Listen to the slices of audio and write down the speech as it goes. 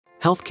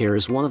Healthcare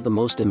is one of the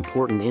most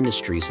important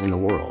industries in the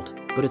world,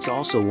 but it's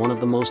also one of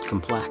the most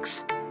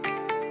complex.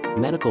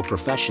 Medical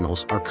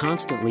professionals are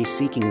constantly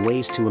seeking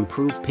ways to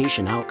improve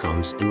patient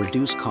outcomes and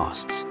reduce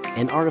costs,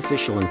 and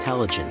artificial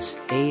intelligence,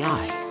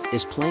 AI,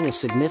 is playing a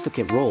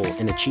significant role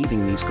in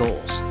achieving these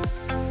goals.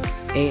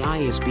 AI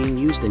is being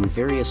used in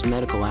various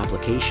medical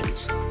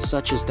applications,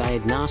 such as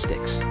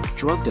diagnostics,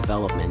 drug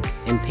development,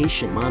 and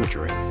patient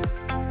monitoring.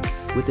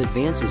 With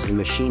advances in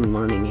machine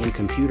learning and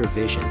computer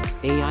vision,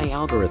 AI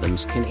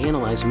algorithms can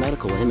analyze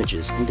medical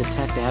images and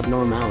detect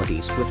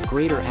abnormalities with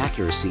greater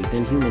accuracy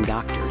than human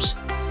doctors.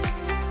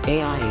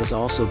 AI is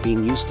also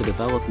being used to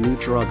develop new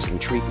drugs and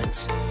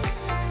treatments.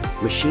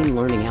 Machine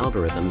learning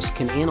algorithms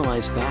can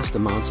analyze vast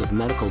amounts of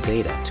medical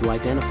data to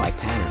identify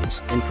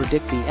patterns and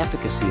predict the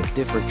efficacy of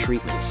different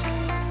treatments.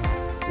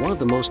 One of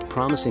the most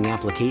promising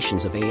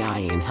applications of AI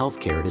in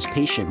healthcare is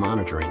patient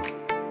monitoring.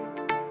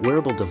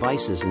 Wearable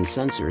devices and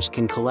sensors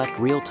can collect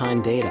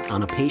real-time data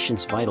on a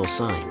patient's vital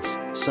signs,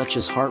 such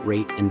as heart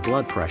rate and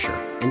blood pressure,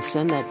 and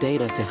send that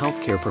data to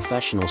healthcare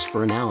professionals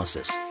for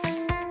analysis.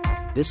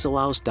 This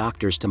allows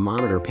doctors to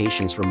monitor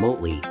patients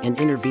remotely and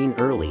intervene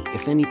early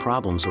if any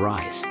problems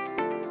arise.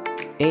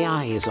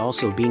 AI is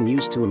also being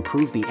used to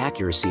improve the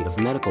accuracy of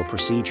medical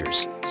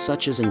procedures,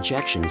 such as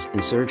injections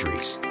and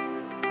surgeries.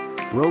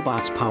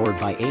 Robots powered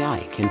by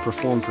AI can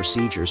perform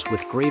procedures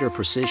with greater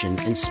precision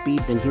and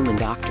speed than human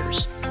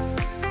doctors.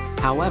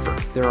 However,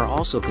 there are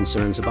also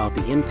concerns about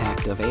the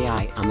impact of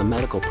AI on the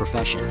medical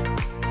profession.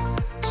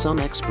 Some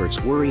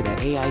experts worry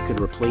that AI could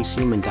replace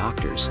human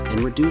doctors and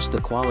reduce the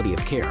quality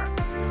of care.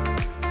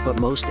 But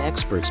most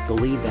experts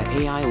believe that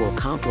AI will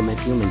complement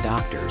human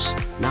doctors,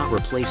 not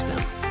replace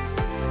them.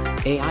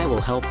 AI will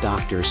help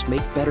doctors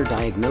make better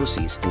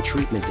diagnoses and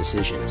treatment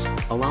decisions,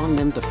 allowing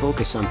them to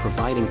focus on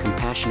providing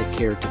compassionate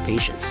care to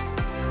patients.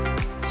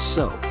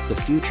 So, the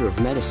future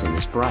of medicine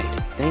is bright,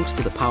 thanks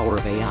to the power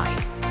of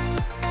AI.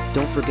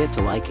 Don't forget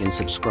to like and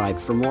subscribe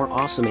for more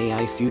awesome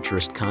AI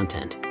Futurist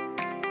content.